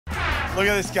Look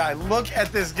at this guy. Look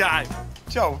at this guy.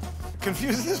 Joe,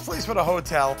 confuse this place with a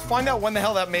hotel. Find out when the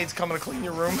hell that maid's coming to clean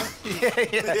your room. Yeah.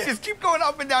 Just keep going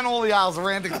up and down all the aisles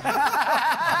randomly.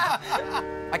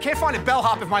 I can't find a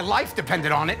bellhop if my life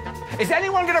depended on it. Is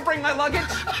anyone gonna bring my luggage?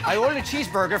 I ordered a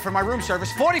cheeseburger for my room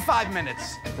service, 45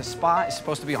 minutes. The spa is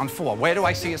supposed to be on 4. Where do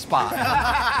I see a spa?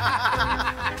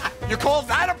 You call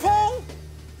that a pool?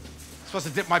 Supposed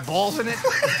to dip my balls in it?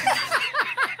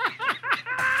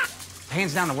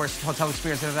 Hands down the worst hotel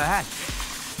experience I've ever had.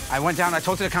 I went down, I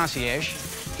talked to the concierge.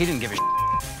 He didn't give a shit.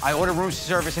 I ordered room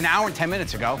service an hour and 10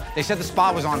 minutes ago. They said the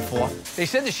spa was on 4. They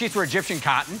said the sheets were Egyptian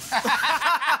cotton.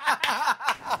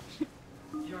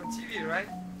 You're on TV, right?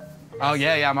 Oh,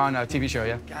 yeah, I'm on a TV show,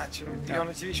 yeah. Gotcha. You on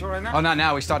a TV show right now? Oh, not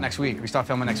now. We start next week. We start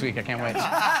filming next week. I can't wait.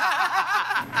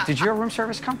 Did your room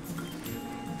service come?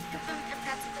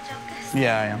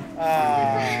 Yeah, I am.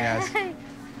 Yes.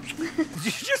 Did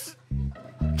you just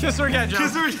kiss her again, Joe?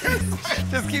 Kiss her again.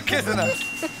 Just keep kissing us.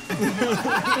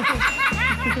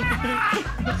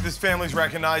 This family's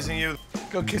recognizing you.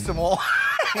 Go kiss them all.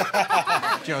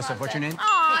 Joseph, what's your name?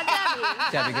 Aw,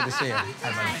 Debbie. Debbie, good to see you.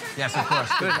 Hi, buddy. Yes, of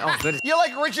course. Good. Oh, good. You're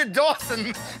like Richard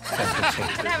Dawson. Can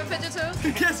I have a picture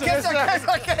too? Kiss her. Kiss her, kiss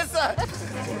her, kiss her.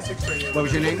 What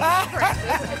was your name?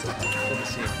 Good to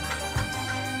see you.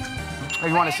 Oh,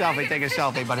 you want a selfie? Take a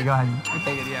selfie, buddy. Go ahead.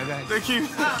 Take it, yeah, go ahead. Thank you.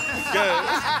 Good.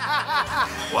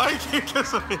 Why do you keep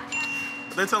kissing me?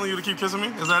 They're telling you to keep kissing me?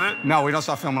 Is that it? No, we don't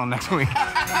start filming on next week.